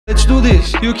Let's do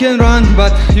this. You can run,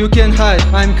 but you can hide.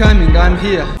 I'm coming, I'm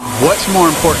here. What's more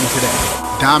important today?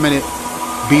 Dominant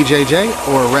BJJ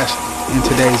or wrestling in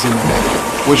today's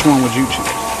MMA? Which one would you choose?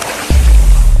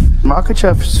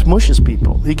 Makhachev smushes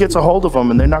people. He gets a hold of them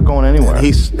and they're not going anywhere.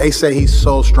 They say he's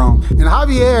so strong. And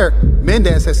Javier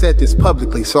Mendez has said this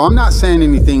publicly, so I'm not saying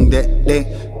anything that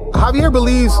Javier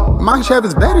believes Makhachev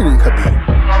is better than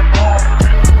Khabib.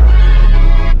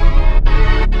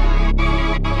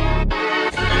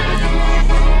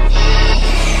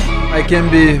 I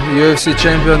can be UFC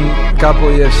champion a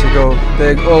couple years ago.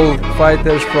 They all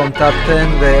fighters from top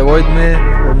 10, they avoid me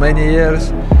for many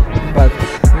years. But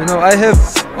you know, I have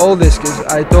all these skills.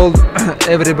 I told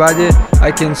everybody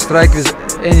I can strike with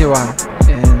anyone.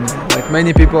 And like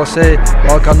many people say,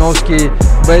 Volkanovski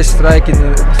best striker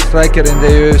in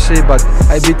the UFC, but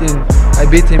I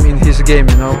beat him in his game,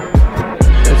 you know.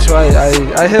 That's why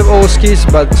I have all skills,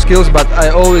 but I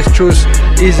always choose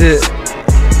easy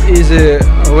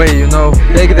way, you know,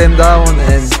 take them down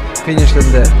and finish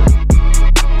them there.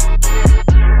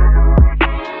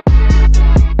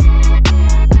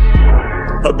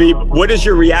 Khabib, what has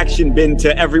your reaction been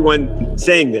to everyone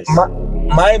saying this?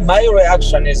 My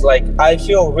reaction is like, I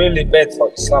feel really bad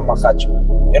for Islam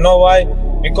Makhachev. You know why?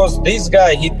 Because this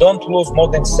guy, he don't lose more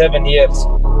than 7 years.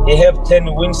 He have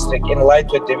 10 win streak in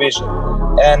lightweight division.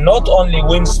 And not only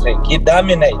win streak, he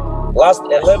dominate. Last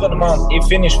 11 months, he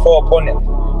finished 4 opponents.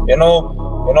 You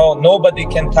know, nobody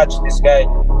can touch this guy.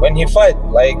 When he fight,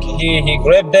 like he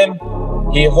grab them,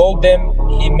 he hold them,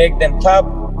 he make them tap,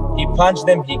 he punch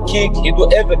them, he kick, he do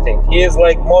everything. He is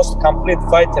like most complete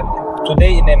fighter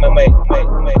today in MMA.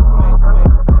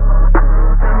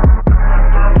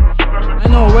 I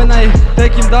know when I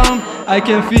take him down, I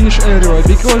can finish everywhere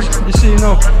because you see, you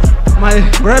know, my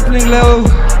grappling level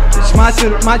is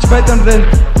much better than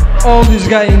all these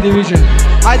guys in division.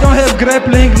 I don't have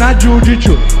grappling, not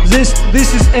jiu-jitsu. This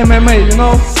is MMA, you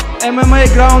know.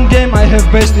 MMA ground game, I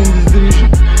have best in this division.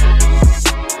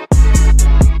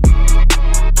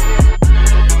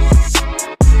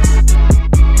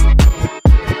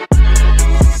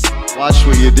 Watch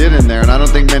what you did in there, and I don't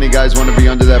think many guys want to be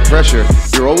under that pressure.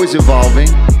 You're always evolving.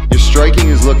 Your striking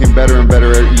is looking better and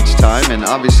better each time, and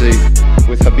obviously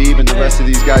with Khabib and the rest of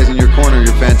these guys in your corner,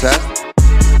 you're fantastic.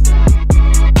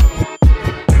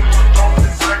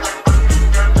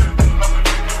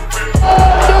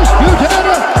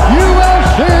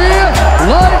 UFC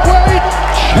Lightweight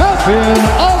Champion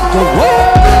of the world.